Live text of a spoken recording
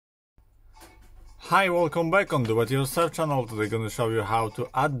Hi, welcome back on Do It Yourself channel. Today I'm going to show you how to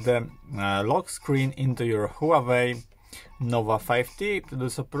add the lock screen into your HUAWEI Nova 5T. To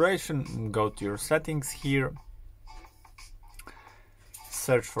this operation, go to your settings here,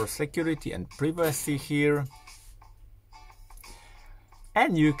 search for security and privacy here,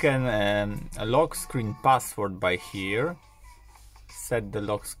 and you can lock screen password by here. Set the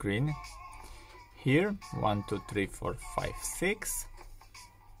lock screen here 1 2 3 4 5 6.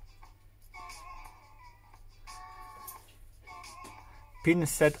 Pin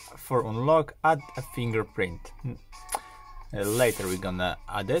set for unlock, add a fingerprint. Later we're gonna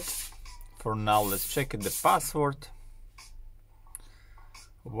add it. For now, let's check the password.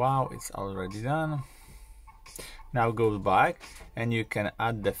 Wow, it's already done. Now go back and you can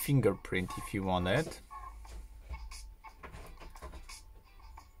add the fingerprint if you want it.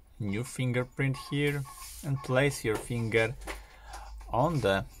 New fingerprint here, and place your finger on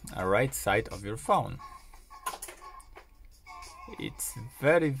the right side of your phone. It's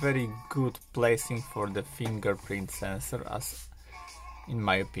very good placing for the fingerprint sensor, as in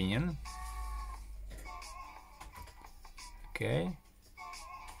my opinion. Okay,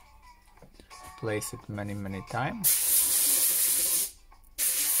 place it many times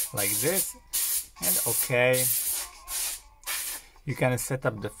like this, and okay. You can set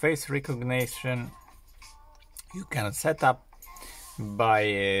up the face recognition. You can set up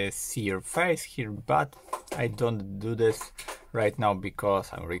by see your face here, but I don't do this right now because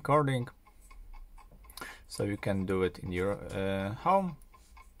I'm recording. So you can do it in your home.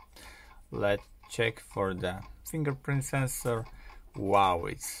 Let's check for the fingerprint sensor. Wow,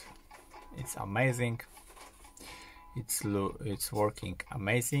 it's amazing. It's working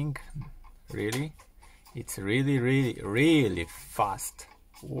amazing. Really, it's really fast.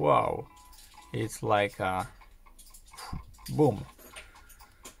 Wow, it's like a boom.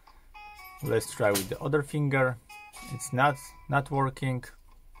 Let's try with the other finger. It's not working.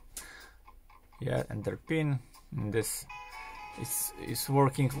 Yeah, enter pin. And this is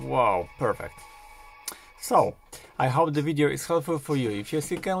working. Wow, perfect. So I hope the video is helpful for you. If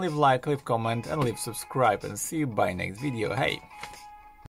yes, you can leave like, leave comment and leave subscribe, and see you by next video. Hey.